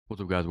What's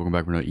up, guys? Welcome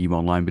back for another EVE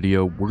Online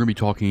video. We're going to be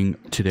talking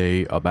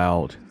today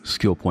about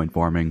skill point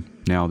farming.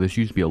 Now, this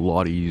used to be a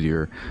lot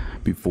easier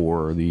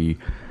before the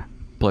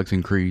plex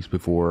increase,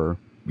 before,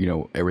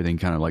 everything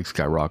kind of like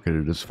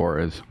skyrocketed as far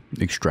as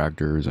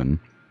extractors and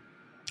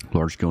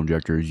large skill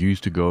injectors. You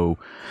used to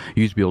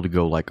be able to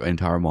go like an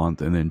entire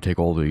month and then take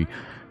all the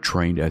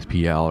trained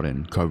SP out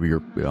and cover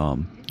your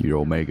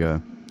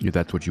Omega, if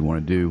that's what you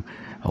want to do,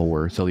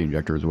 or sell the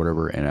injectors or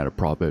whatever and at a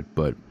profit.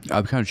 But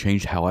I've kind of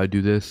changed how I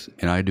do this,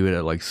 and I do it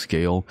at like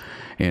scale,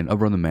 and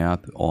I've run the math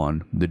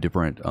on the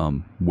different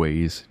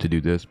ways to do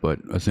this. But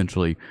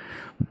essentially,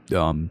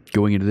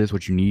 going into this,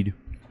 what you need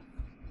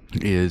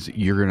is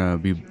you're gonna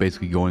be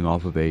basically going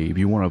off of if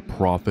you want to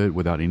profit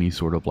without any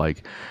sort of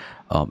like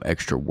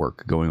extra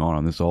work going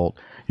on this alt,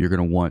 you're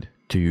gonna want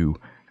to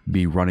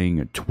be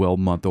running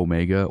 12-month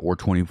Omega or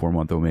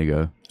 24-month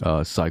Omega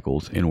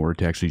cycles in order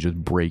to actually just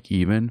break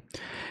even.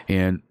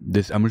 And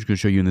this, I'm just going to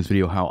show you in this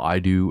video how I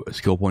do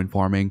skill point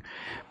farming.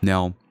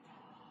 Now,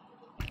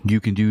 you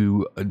can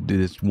do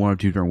this one of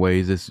two different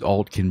ways. This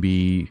alt can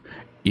be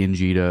in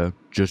Jita,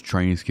 just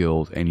training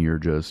skills, and you're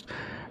just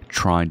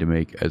trying to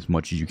make as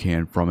much as you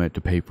can from it to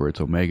pay for its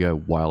Omega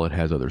while it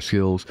has other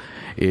skills.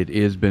 It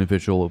is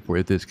beneficial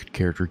if this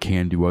character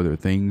can do other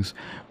things,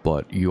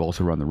 but you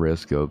also run the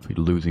risk of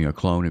losing a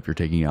clone if you're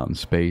taking it out in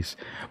space.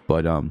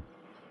 But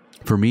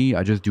for me,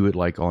 I just do it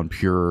like on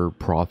pure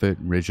profit.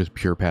 It's just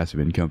pure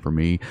passive income for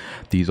me.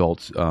 These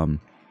alts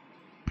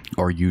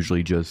are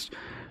usually just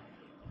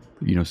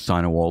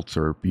Sino alts,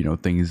 or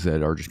things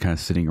that are just kind of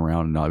sitting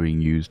around and not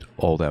being used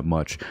all that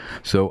much.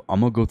 So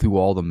I'm gonna go through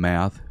all the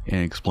math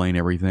and explain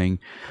everything,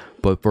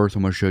 but first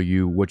I'm gonna show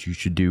you what you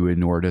should do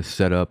in order to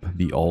set up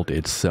the alt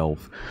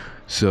itself.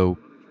 So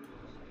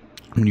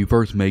when you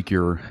first make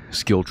your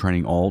skill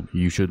training alt,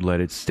 you should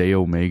let it stay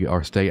Omega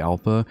or stay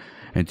alpha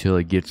until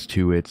it gets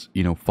to its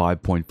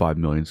 5.5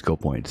 million skill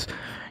points.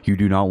 You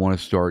do not want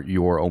to start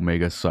your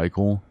Omega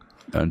cycle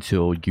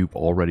until you've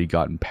already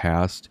gotten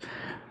past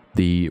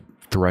the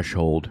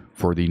threshold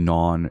for the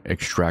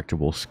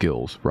non-extractable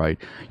skills, right?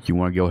 You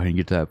want to go ahead and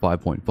get to that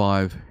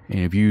 5.5, and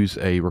if you use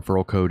a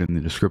referral code in the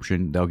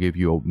description, they'll give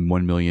you a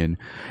 1 million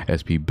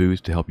SP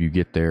boost to help you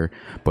get there.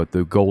 But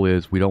the goal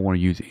is we don't want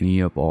to use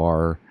any of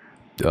our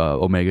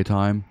Omega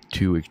time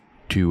to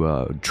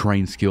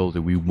train skills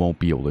that we won't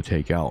be able to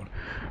take out,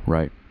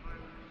 right?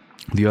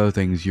 The other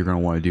things you're going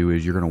to want to do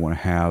is you're going to want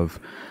to have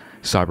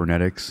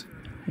cybernetics,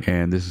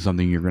 and this is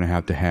something you're going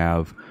to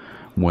have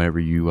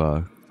whenever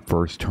you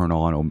first turn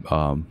on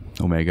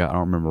Omega. I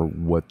don't remember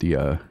what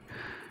the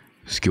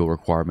skill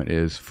requirement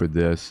is for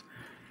this.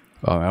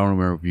 I don't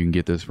remember if you can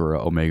get this for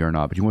Omega or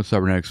not, but you want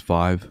Cybernetics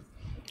 5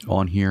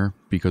 on here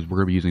because we're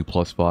going to be using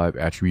 +5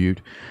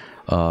 attribute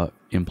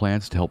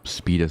implants to help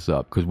speed us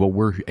up, because what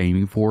we're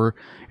aiming for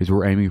is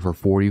we're aiming for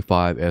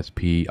 45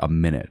 SP a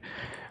minute,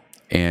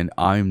 and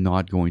I'm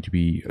not going to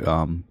be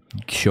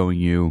showing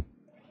you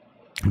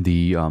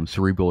the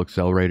cerebral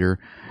accelerator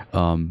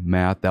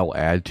math that will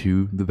add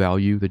to the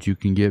value that you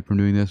can get from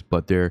doing this.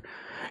 But they're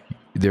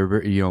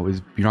very, you're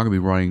not going to be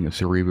running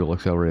cerebral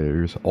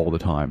accelerators all the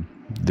time.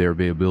 Their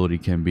availability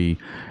can be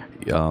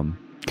kind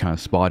of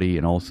spotty,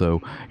 and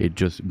also it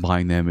just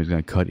buying them is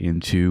going to cut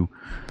into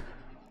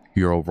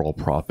your overall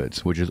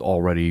profits, which is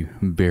already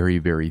very,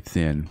 very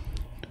thin.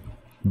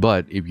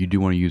 But if you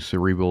do want to use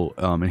cerebral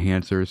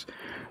enhancers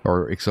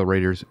or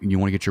accelerators, you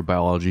want to get your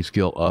biology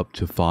skill up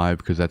to 5,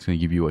 because that's going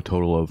to give you a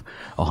total of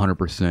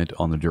 100%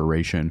 on the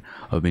duration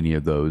of any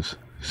of those.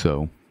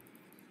 So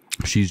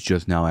she's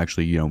just now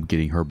actually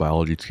getting her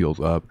biology skills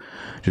up,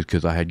 just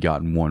because I had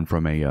gotten one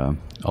from a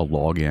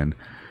login.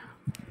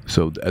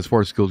 So as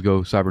far as skills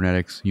go,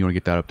 cybernetics, you want to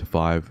get that up to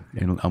 5,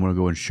 and I'm going to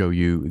go and show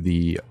you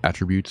the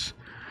attributes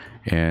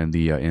and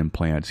the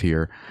implants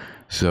here.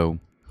 So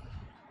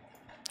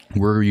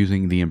we're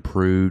using the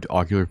improved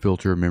ocular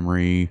filter,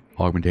 memory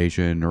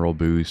augmentation, neural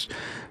boost,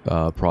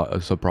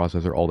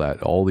 subprocessor, all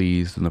that. All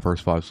these in the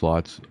first 5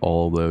 slots,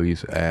 all of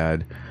these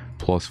add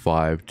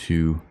 +5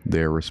 to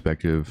their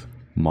respective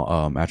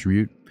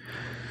attribute.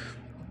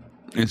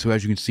 And so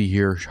as you can see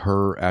here,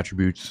 her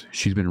attributes,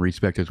 she's been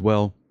respec'd as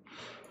well.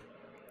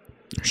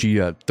 She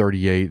got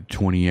 38,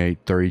 28,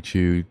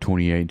 32,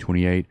 28,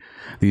 28.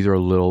 These are a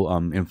little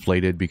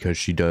inflated because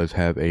she does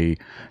have a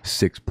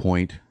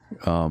 6-point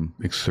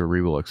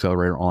cerebral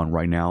accelerator on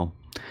right now.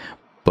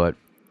 But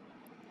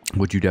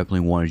what you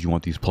definitely want is you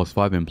want these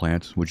 +5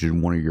 implants, which is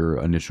one of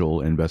your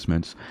initial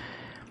investments,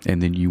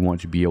 and then you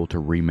want to be able to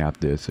remap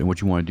this. And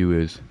what you want to do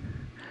is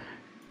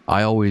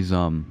I always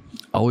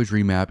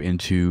remap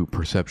into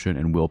perception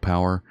and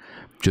willpower,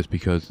 just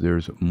because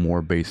there's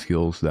more base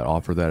skills that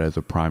offer that as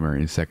a primary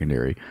and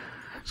secondary.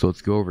 So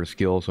let's go over to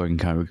skills so I can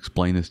kind of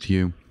explain this to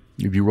you.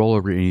 If you roll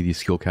over any of these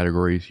skill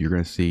categories, you're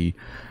going to see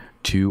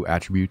 2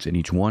 attributes in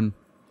each one.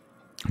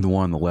 The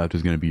one on the left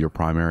is going to be your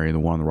primary, and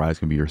the one on the right is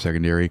going to be your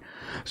secondary.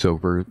 So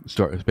for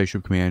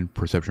spaceship command,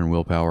 perception and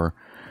willpower;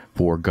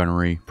 for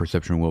gunnery,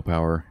 perception and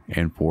willpower;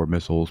 and for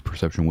missiles,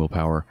 perception and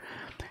willpower.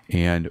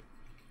 And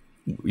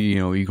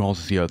you can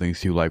also see other things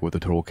too, like what the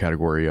total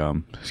category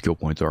skill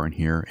points are in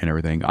here and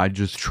everything. I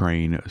just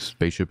train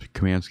spaceship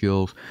command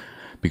skills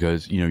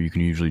because you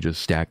can usually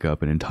just stack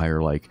up an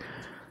entire like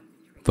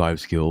 5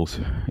 skills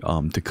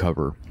to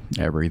cover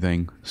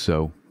everything.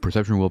 So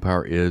perception and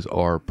willpower is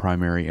our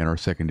primary and our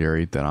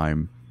secondary that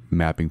I'm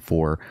mapping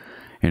for.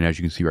 And as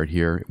you can see right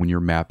here, when you're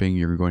mapping,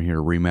 you're going here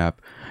to remap.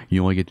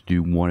 You only get to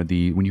do one of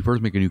the, when you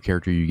first make a new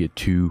character, you get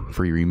 2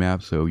 free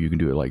remaps. So you can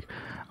do it like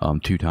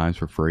 2 times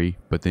for free,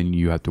 but then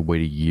you have to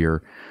wait a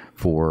year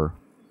for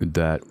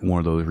that one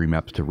of those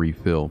remaps to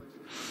refill.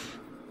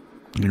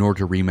 In order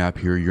to remap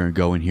here, you're going to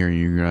go in here and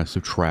you're going to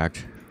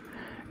subtract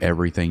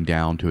everything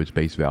down to its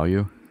base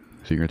value.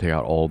 So you're going to take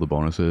out all the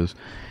bonuses.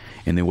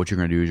 And then what you're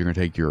going to do is you're going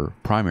to take your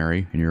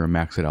primary and you're going to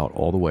max it out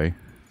all the way.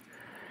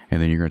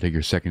 And then you're going to take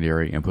your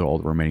secondary and put all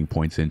the remaining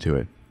points into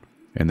it.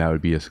 And that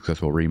would be a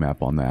successful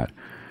remap on that.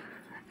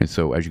 And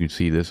so as you can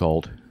see, this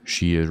alt,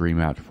 she is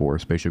remapped for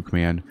Spaceship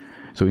Command.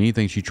 So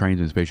anything she trains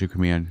in Spaceship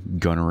Command,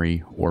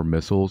 gunnery, or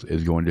missiles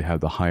is going to have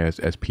the highest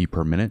SP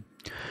per minute.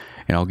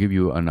 And I'll give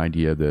you an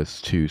idea of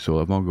this too. So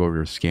if I'm going to go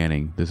over to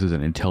scanning, this is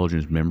an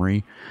intelligence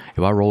memory.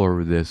 If I roll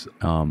over this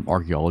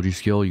archaeology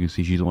skill, you can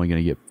see she's only going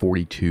to get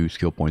 42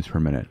 skill points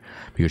per minute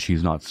because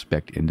she's not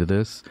spec'd into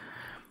this.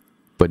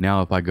 But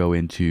now if I go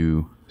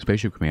into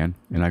Spaceship Command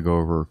and I go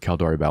over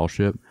Caldari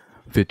Battleship,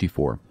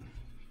 54.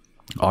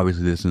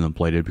 Obviously this isn't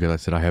plated because I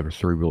said I have a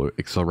cerebral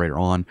accelerator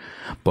on,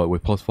 but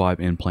with +5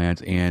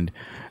 implants and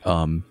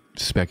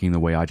specking the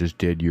way I just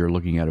did, you're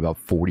looking at about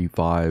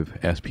 45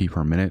 SP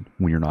per minute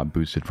when you're not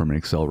boosted from an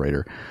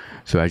accelerator.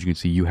 So as you can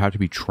see, you have to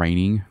be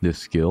training this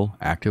skill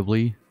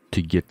actively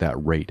to get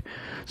that rate.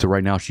 So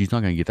right now she's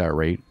not going to get that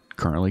rate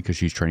currently because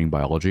she's training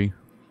biology.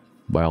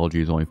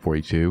 Biology is only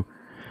 42.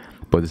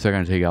 But the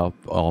second I take out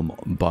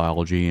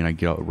biology and I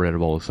get rid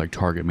of all this like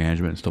target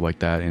management and stuff like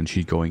that, and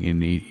she's going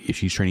in if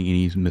she's training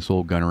any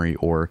missile, gunnery,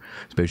 or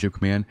Spaceship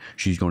Command,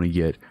 she's going to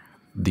get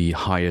the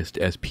highest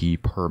SP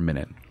per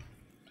minute.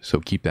 So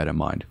keep that in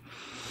mind.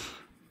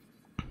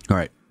 All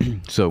right,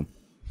 so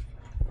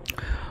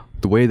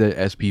the way that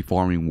SP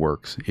farming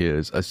works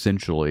is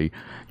essentially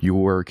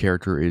your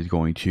character is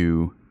going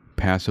to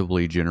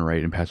passively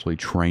generate and passively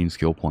train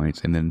skill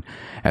points, and then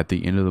at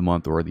the end of the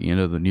month or at the end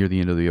of the near the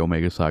end of the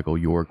Omega cycle,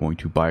 you're going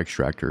to buy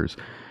extractors,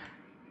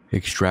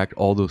 extract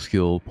all those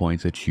skill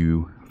points that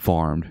you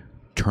farmed,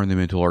 turn them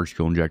into large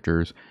skill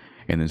injectors,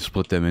 and then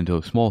split them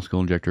into small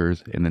skill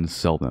injectors and then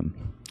sell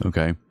them.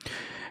 Okay,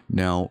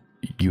 now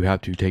you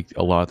have to take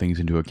a lot of things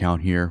into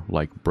account here,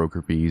 like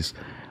broker fees,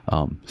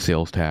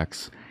 sales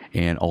tax,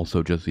 and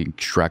also just the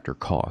extractor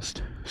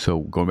cost. So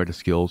going back to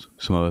skills,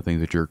 some other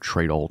things that your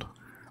trade alt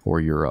or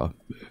your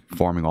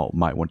farming alt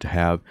might want to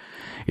have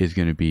is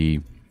going to be,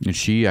 and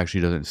she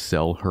actually doesn't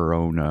sell her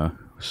own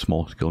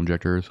small skill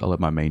injectors. I'll let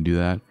my main do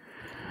that.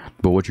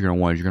 But what you're going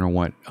to want is you're going to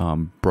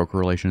want broker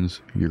relations.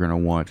 You're going to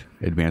want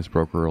advanced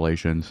broker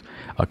relations,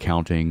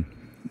 accounting,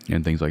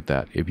 and things like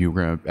that. If you're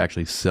going to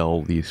actually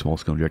sell these small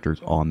skill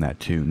injectors on that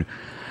tune,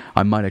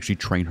 I might actually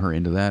train her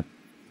into that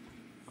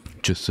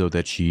just so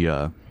that she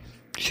can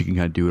kind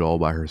of do it all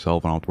by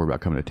herself. I don't have to worry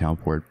about coming to town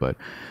for it, but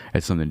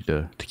it's something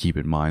to keep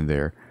in mind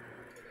there.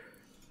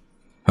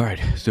 All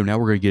right, so now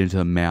we're going to get into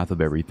the math of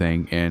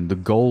everything, and the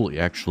goal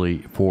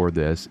actually for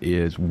this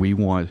is we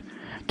want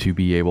to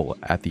be able,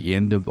 at the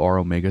end of our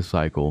Omega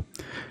cycle,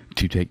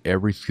 to take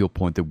every skill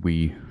point that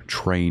we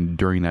train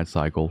during that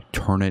cycle,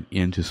 turn it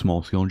into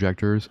small skill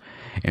injectors,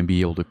 and be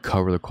able to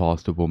cover the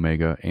cost of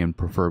Omega and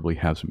preferably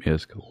have some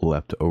ISK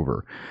left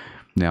over.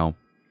 Now,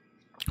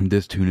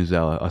 this tune is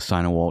a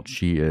Sino-Alt.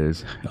 She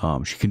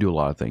can do a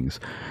lot of things.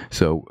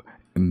 So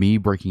me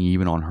breaking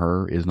even on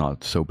her is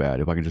not so bad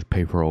if I can just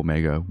pay for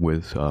Omega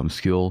with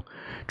skill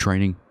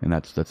training, and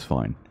that's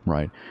fine,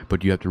 right?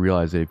 But you have to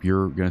realize that if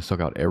you're going to suck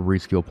out every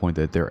skill point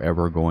that they're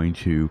ever going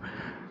to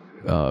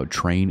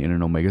train in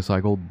an Omega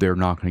cycle, they're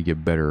not going to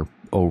get better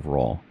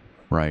overall,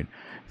 right?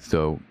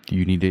 So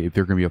you need to, if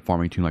they're going to be a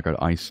farming tune like an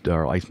ice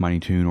mining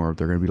tune, or if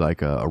they're going to be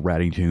like a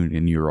ratting tune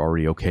and you're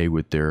already okay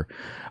with their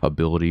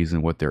abilities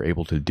and what they're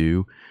able to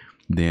do,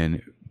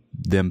 then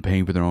them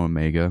paying for their own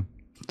Omega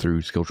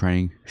through skill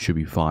training should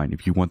be fine.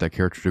 If you want that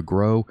character to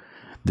grow,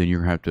 then you're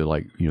gonna have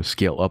to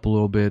scale up a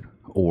little bit,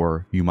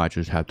 or you might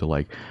just have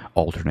to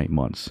alternate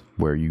months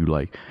where you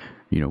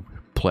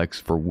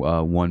plex for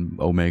one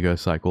Omega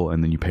cycle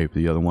and then you pay for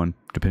the other one,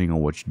 depending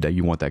on what that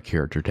you want that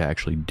character to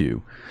actually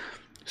do.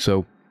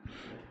 So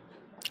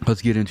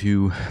let's get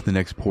into the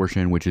next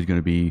portion, which is going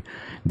to be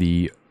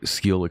the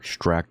skill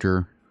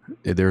extractor.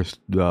 There's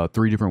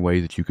 3 different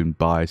ways that you can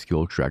buy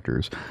skill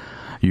extractors.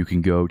 You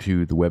can go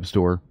to the web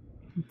store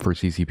for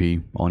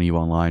CCP on EVE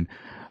Online,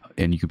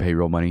 and you can pay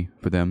real money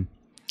for them,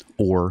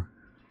 or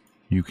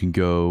you can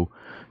go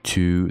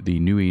to the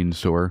New Eden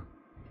store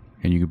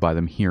and you can buy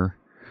them here.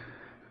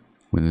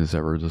 When this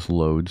ever just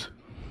loads,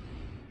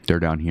 they're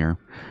down here,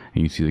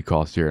 and you see the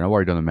cost here. And I've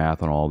already done the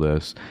math on all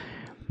this.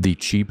 The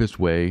cheapest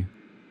way,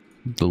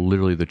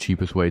 literally the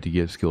cheapest way to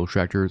get skill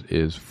extractors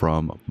is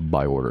from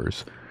buy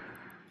orders.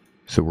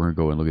 So we're going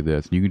to go and look at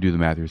this. You can do the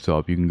math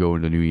yourself. You can go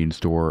into the New Eden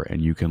store and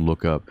you can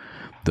look up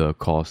the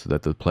cost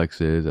that the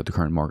Plex is at the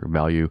current market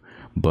value.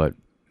 But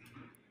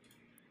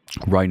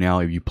right now,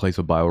 if you place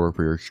a buy order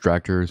for your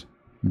extractors,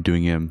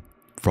 doing them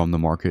from the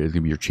market is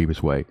going to be your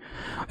cheapest way.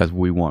 That's what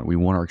we want. We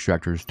want our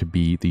extractors to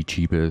be the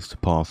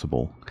cheapest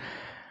possible.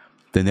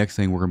 The next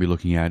thing we're going to be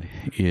looking at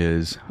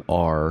is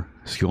our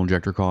skill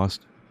injector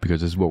cost,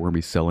 because this is what we're going to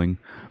be selling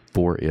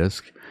for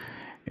ISK.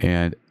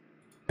 And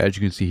as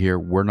you can see here,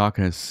 we're not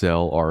going to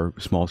sell our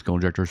small skill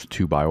injectors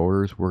to buy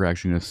orders. We're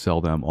actually going to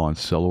sell them on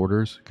sell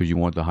orders because you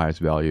want the highest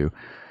value.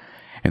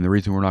 And the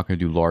reason we're not going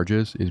to do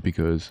larges is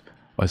because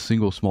a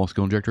single small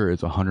skill injector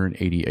is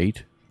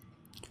 188,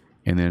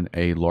 and then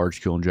a large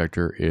skill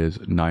injector is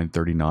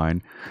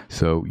 939.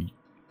 So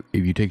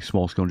if you take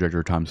small skill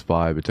injector times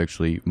 5, it's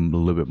actually a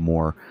little bit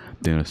more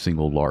than a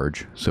single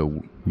large.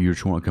 So you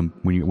just want to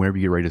whenever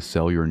you get ready to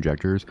sell your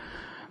injectors,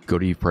 go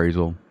to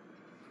Appraisal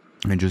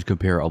and just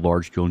compare a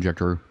large skill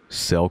injector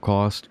sell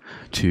cost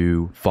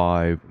to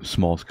 5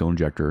 small skill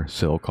injector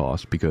sell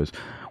cost, because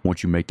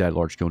once you make that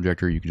large skill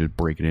injector, you can just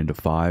break it into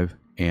 5.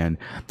 And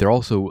they're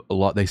also a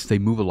lot, they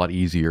move a lot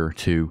easier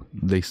too.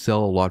 They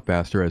sell a lot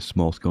faster as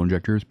small skill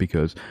injectors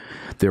because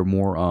they're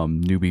more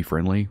newbie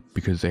friendly,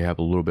 because they have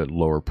a little bit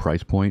lower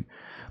price point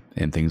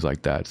and things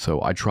like that.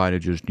 So I try to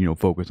just,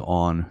 focus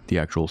on the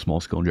actual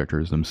small skill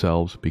injectors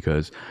themselves,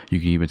 because you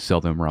can even sell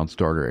them around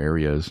starter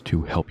areas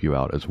to help you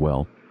out as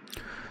well.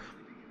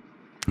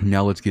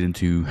 Now let's get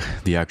into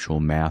the actual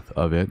math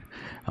of it.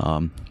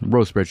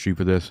 Wrote a spreadsheet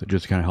for this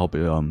just to kind of help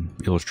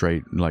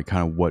illustrate like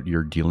kind of what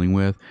you're dealing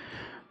with.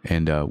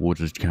 And we'll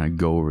just kind of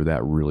go over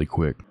that really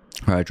quick.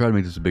 All right, I try to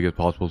make this as big as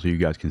possible so you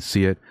guys can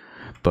see it.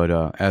 But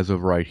as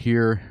of right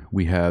here,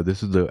 we have,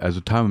 as of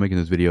the time of making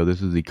this video,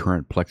 this is the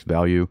current Plex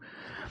value.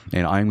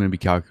 And I'm going to be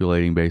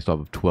calculating based off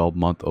of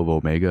 12-month of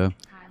Omega.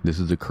 This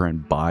is the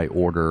current buy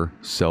order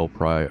sell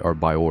price, or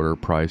buy order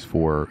price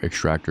for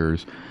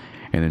extractors.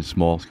 And then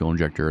small skill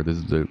injector, this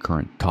is the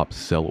current top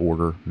sell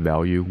order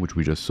value, which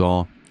we just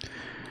saw.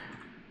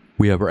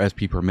 We have our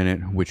SP per minute,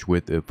 which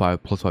with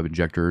 5+5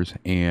 injectors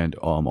and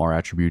our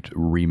attributes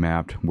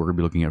remapped, we're going to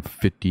be looking at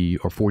 50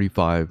 or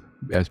 45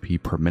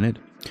 SP per minute.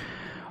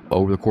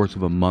 Over the course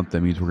of a month,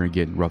 that means we're going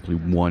to get roughly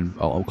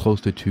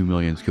close to 2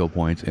 million skill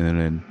points. And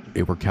then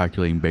if we're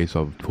calculating based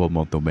off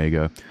 12-month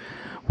Omega,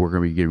 we're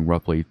going to be getting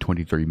roughly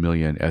 23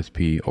 million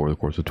SP over the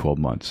course of 12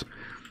 months.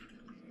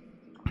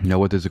 Now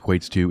what this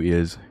equates to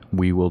is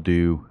we will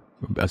do,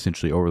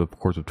 essentially over the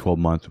course of 12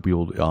 months, we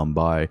will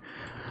buy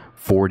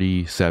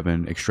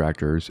 47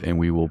 extractors, and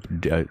we will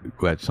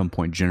at some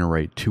point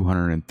generate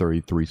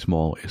 233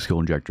 small skill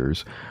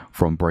injectors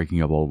from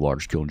breaking up all the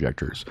large skill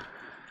injectors.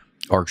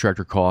 Our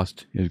extractor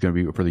cost is going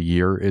to be, for the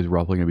year, is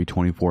roughly going to be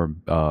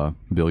 24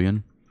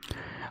 billion.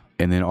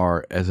 And then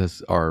our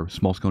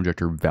small skill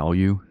injector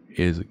value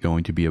is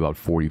going to be about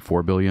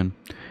 44 billion.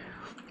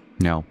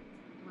 Now,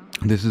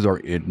 this is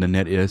the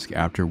net ISK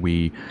after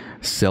we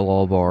sell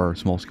all of our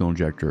small skill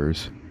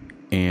injectors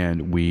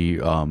and we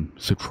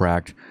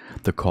subtract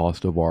the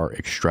cost of our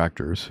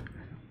extractors.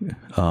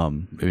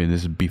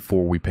 This is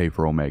before we pay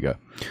for Omega.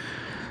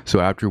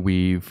 So after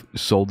we've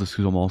sold the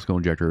small skill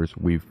injectors,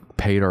 we've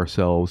paid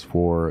ourselves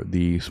for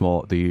the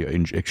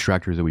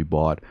extractors that we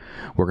bought,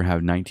 we're going to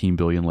have 19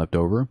 billion left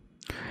over.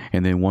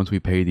 And then once we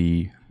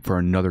pay for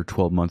another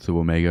 12 months of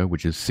Omega,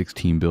 which is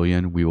 16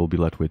 billion, we will be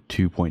left with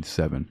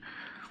 2.7.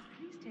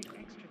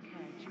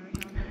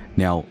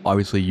 Now,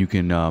 obviously, you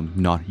can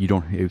since you're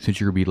going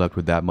to be left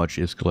with that much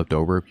ISK left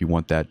over, if you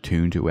want that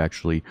tune to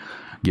actually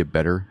get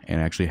better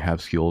and actually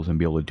have skills and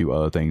be able to do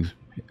other things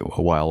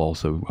while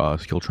also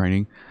skill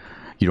training,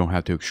 you don't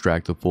have to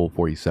extract the full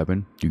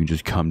 47. You can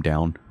just come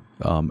down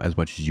as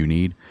much as you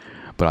need.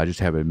 But I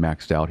just have it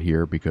maxed out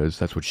here because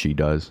that's what she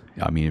does.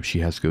 I mean, if she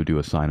has to go do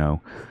a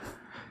Sino,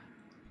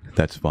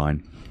 that's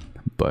fine.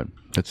 But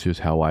that's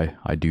just how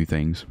I do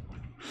things.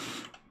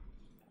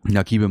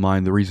 Now, keep in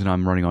mind, the reason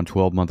I'm running on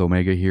 12-month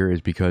Omega here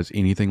is because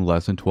anything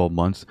less than 12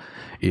 months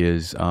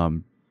is,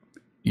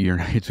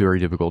 it's very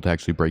difficult to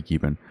actually break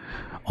even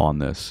on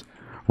this,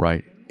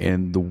 right?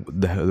 And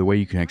the way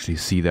you can actually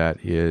see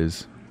that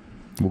is,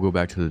 we'll go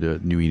back to the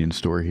New Eden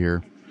store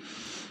here,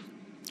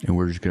 and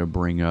we're just going to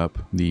bring up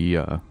the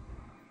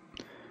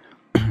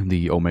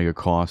Omega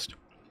cost.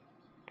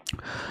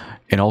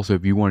 And also,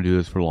 if you want to do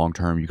this for long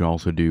term, you can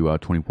also do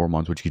 24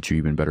 months, which gets you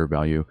even better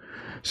value.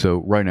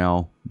 So right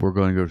now, we're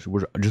going to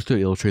go, just to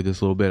illustrate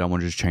this a little bit, I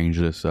want to just change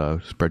this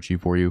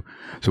spreadsheet for you.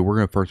 So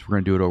we're going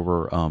to do it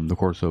over the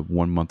course of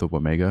 1 month of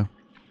Omega.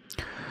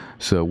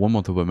 So 1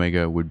 month of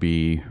Omega would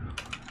be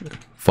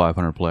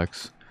 500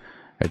 Plex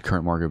at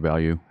current market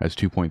value. That's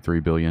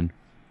 2.3 billion,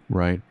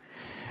 right?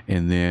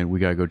 And then we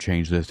got to go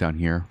change this down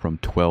here from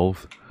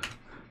 12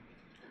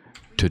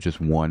 to just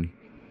 1.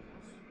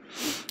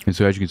 And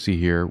so as you can see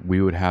here,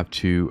 we would have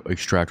to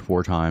extract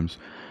 4 times,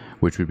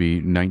 which would be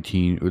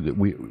 19.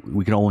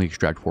 We can only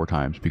extract 4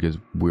 times because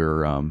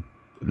we're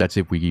that's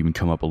if we even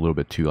come up a little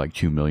bit to like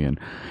 2 million.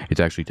 It's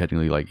actually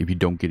technically like if you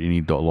don't get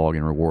any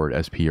login reward,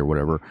 SP or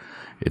whatever,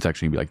 it's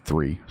actually gonna be like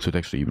 3. So it's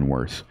actually even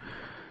worse.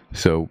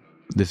 So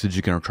this is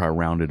just going to try to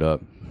round it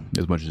up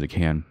as much as it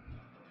can.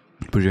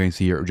 But as you can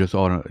see here, just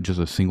on just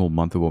a single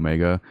month of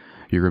Omega,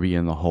 you're going to be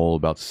in the hole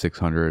about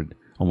 600,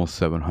 almost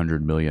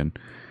 700 million.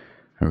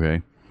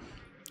 Okay.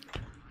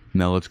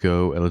 Now let's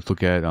go and let's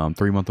look at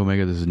 3-month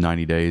Omega. This is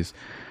 90 days.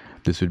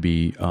 This would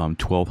be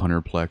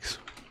 1200 Plex.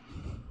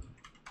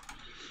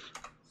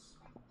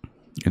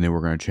 And then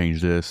we're going to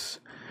change this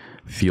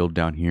field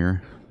down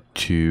here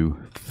to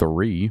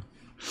 3,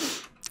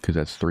 because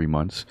that's 3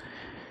 months.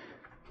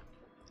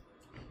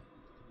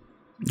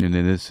 And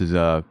then this is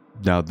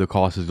now the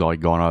cost has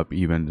like gone up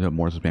even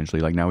more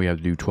substantially. Like now we have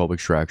to do 12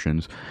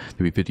 extractions,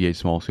 there'll be 58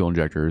 small scale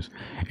injectors,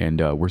 and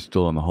we're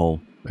still in the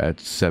hole at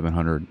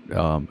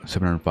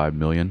 705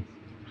 million.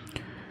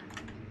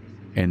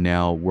 And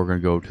now we're going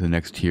to go to the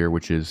next tier,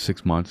 which is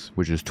 6 months,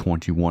 which is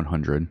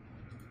 2100.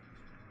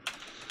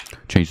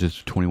 Change this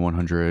to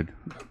 2100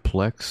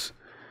 Plex.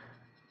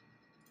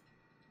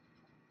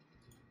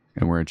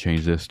 And we're going to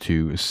change this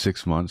to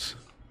 6 months.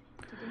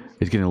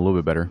 It's getting a little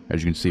bit better.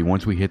 As you can see,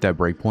 once we hit that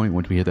breakpoint,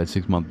 once we hit that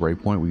 6-month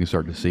breakpoint, we can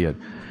start to see it.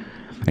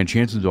 And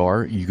chances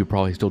are you could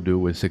probably still do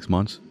it with 6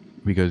 months,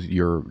 because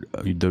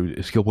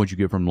the skill points you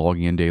get from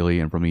logging in daily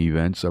and from the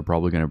events are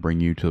probably going to bring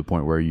you to the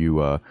point where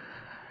you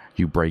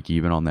you break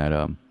even on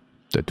that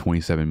that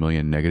 27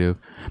 million negative.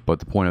 But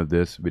the point of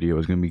this video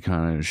is going to be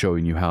kind of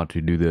showing you how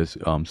to do this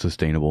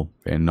sustainable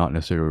and not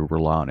necessarily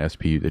rely on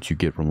SP that you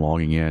get from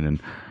logging in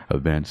and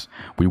events.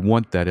 We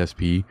want that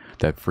SP,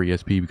 that free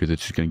SP, because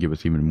it's just going to give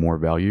us even more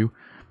value,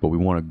 but we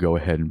want to go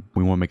ahead and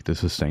we want to make this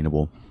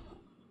sustainable.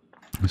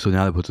 So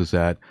now that puts us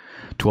at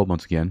 12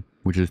 months again,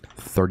 which is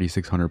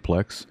 3600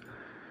 Plex.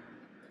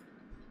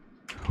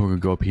 We're going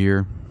to go up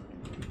here,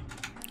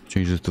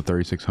 change this to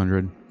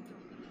 3600.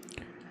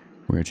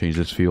 We're going to change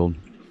this field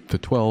to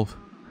 12.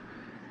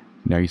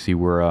 Now you see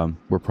we're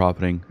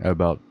profiting at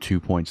about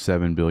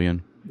 2.7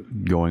 billion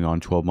going on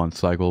 12-month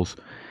cycles.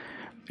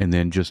 And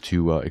then just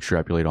to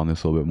extrapolate on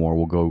this a little bit more,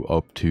 we'll go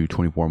up to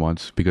 24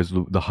 months, because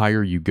the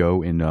higher you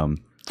go in,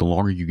 the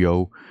longer you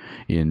go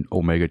in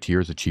Omega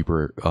tiers, the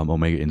cheaper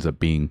Omega ends up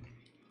being,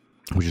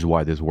 which is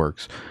why this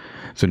works.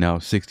 So now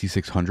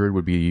 6600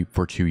 would be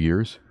for 2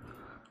 years.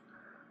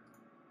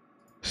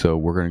 So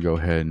we're going to go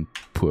ahead and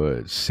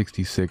put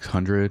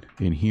 6600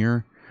 in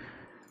here,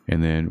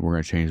 and then we're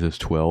going to change this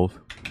 12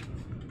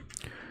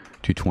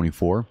 to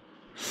 24.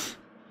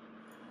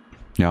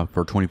 Now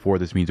for 24,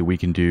 this means that we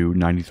can do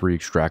 93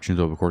 extractions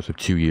over the course of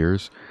 2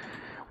 years.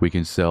 We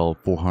can sell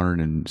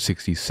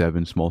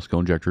 467 small skill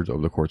injectors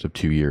over the course of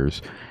 2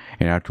 years.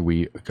 And after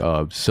we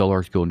sell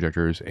our skill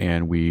injectors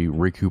and we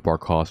recoup our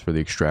costs for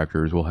the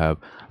extractors, we'll have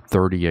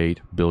 38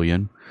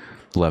 billion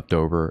left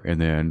over. And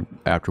then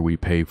after we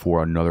pay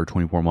for another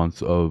 24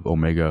 months of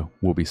Omega,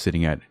 we'll be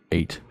sitting at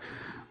 8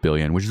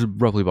 billion, which is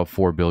roughly about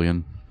 4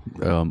 billion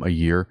a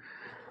year,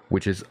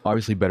 which is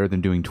obviously better than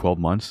doing 12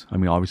 months. I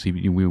mean,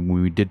 obviously, when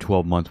we did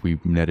 12 months, we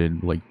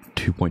netted like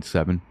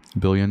 2.7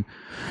 billion.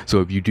 So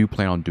if you do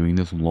plan on doing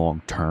this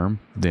long term,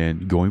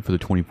 then going for the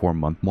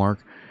 24-month mark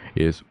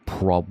is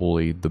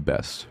probably the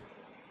best,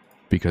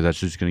 because that's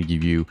just going to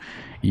give you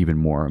even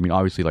more. I mean,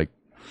 obviously,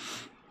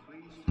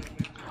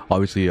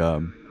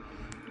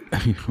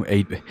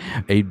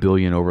 8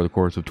 billion over the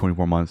course of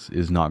 24 months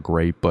is not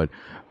great, but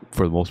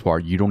for the most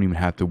part, you don't even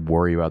have to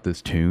worry about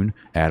this tune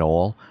at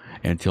all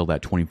until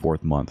that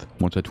 24th month.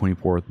 Once that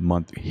 24th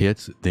month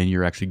hits, then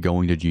you're actually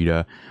going to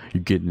JITA,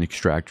 you're getting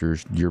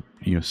extractors,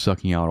 you're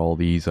sucking out all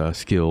these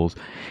skills,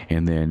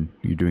 and then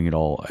you're doing it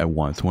all at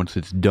once. Once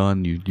it's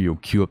done, you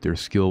queue up their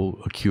skill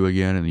queue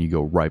again, and then you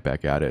go right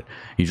back at it.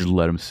 You just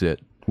let them sit,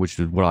 which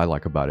is what I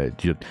like about it.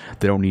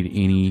 They don't need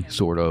any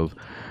sort of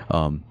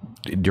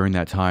during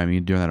that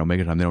time, during that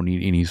Omega time, they don't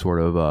need any sort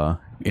of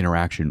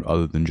interaction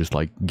other than just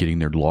like getting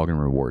their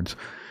login rewards.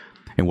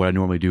 And what I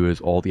normally do is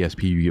all the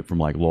SP you get from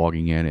like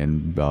logging in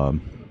and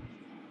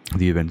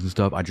the events and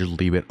stuff, I just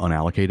leave it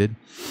unallocated,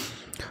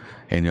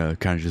 and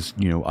kind of just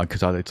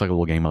because it's like a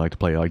little game I like to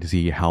play. I like to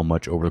see how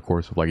much over the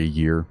course of like a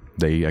year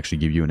they actually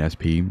give you an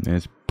SP, and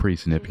it's pretty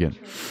significant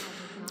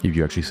if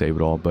you actually save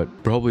it all. But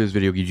hopefully this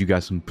video gives you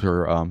guys some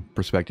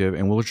perspective,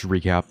 and we'll just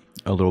recap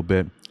a little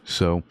bit.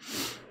 So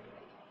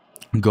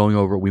going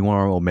over, we want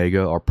our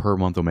Omega, our per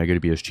month Omega, to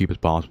be as cheap as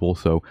possible.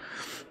 So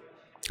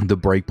the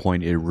break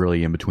point is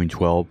really in between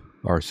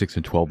 6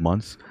 and 12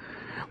 months.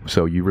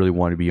 So you really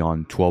want to be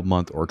on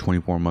 12-month or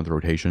 24-month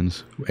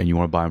rotations, and you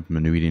want to buy them from a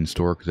New Eden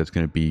store, because that's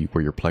going to be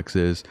where your Plex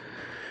is.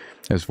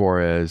 As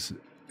far as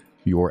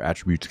your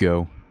attributes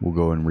go, we'll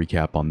go and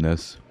recap on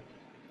this.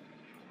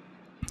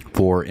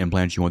 For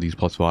implants, you want these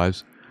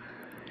 +5s,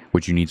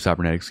 which you need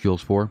cybernetic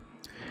skills for.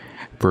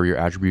 For your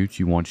attributes,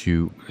 you want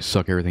to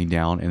suck everything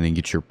down and then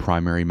get your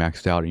primary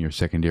maxed out and your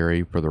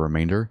secondary for the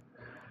remainder.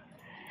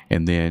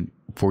 And then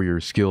for your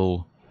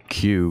skill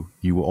queue,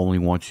 you will only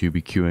want to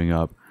be queuing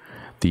up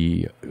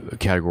the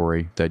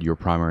category that your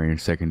primary and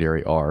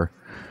secondary are.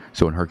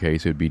 So in her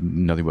case, it would be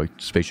nothing but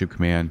spaceship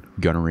command,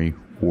 gunnery,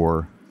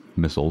 or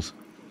missiles,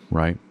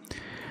 right?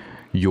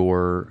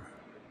 Your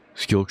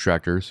skill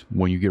extractors,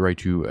 when you get ready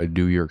to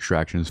do your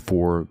extractions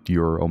for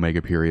your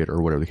Omega period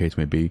or whatever the case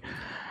may be,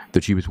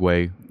 the cheapest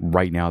way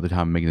right now at the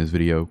time of making this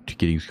video to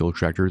getting skill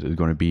extractors is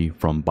going to be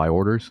from buy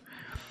orders.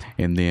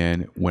 And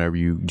then whenever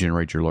you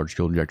generate your large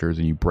skill injectors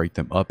and you break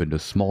them up into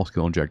small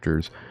skill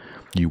injectors,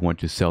 you want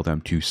to sell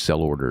them to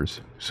sell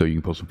orders. So you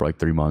can post them for like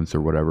 3 months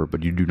or whatever,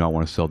 but you do not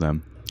want to sell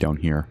them down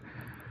here,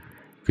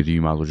 because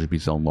you might as well just be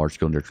selling large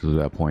skill injectors at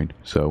that point.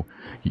 So,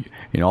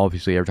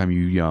 obviously every time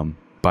you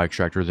buy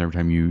extractors, every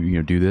time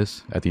you do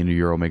this at the end of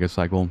your Omega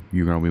cycle,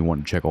 you're going to be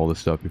wanting to check all this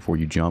stuff before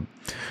you jump,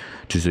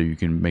 just so you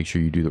can make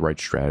sure you do the right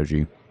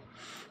strategy.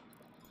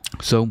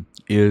 So,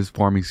 is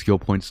farming skill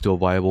points still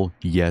viable?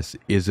 Yes.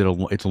 Is it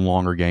it's a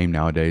longer game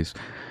nowadays.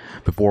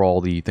 Before all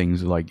the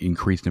things like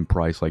increased in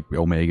price, like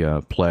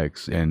Omega,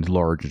 Plex, and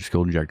large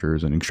skill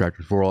injectors and extractors,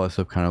 before all that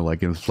stuff kind of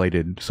like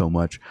inflated so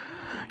much,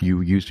 you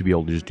used to be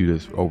able to just do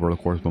this over the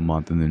course of a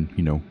month and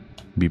then,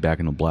 be back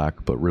in the black.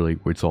 But really,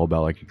 it's all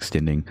about like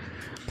extending.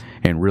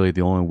 And really,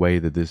 the only way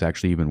that this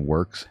actually even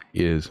works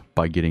is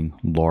by getting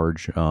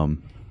large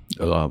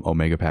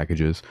Omega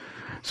packages.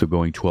 So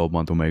going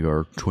 12-month Omega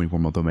or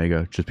 24-month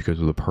Omega, just because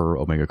of the per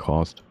Omega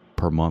cost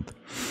per month.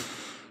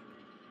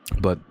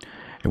 But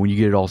when you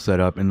get it all set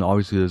up, and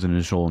obviously there's an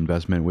initial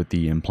investment with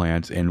the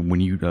implants, and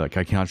when you, I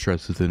cannot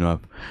stress this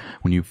enough,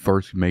 when you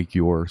first make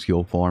your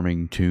skill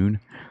farming toon,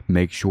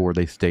 make sure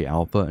they stay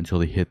alpha until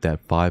they hit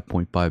that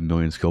 5.5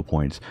 million skill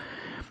points.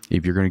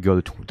 If you're going to go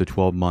the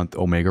 12-month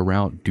Omega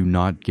route, do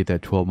not get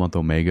that 12-month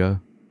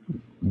Omega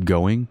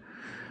going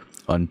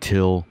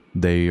until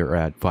they are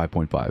at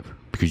 5.5,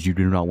 because you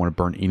do not want to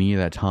burn any of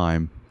that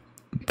time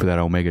for that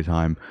Omega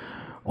time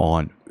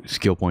on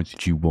skill points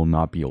that you will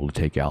not be able to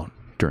take out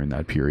during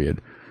that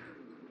period.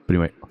 But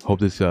anyway, hope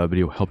this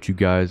video helped you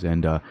guys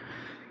and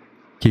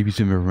gave you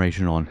some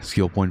information on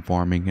skill point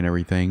farming and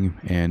everything,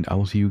 and I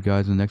will see you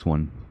guys in the next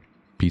one.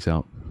 Peace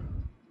out.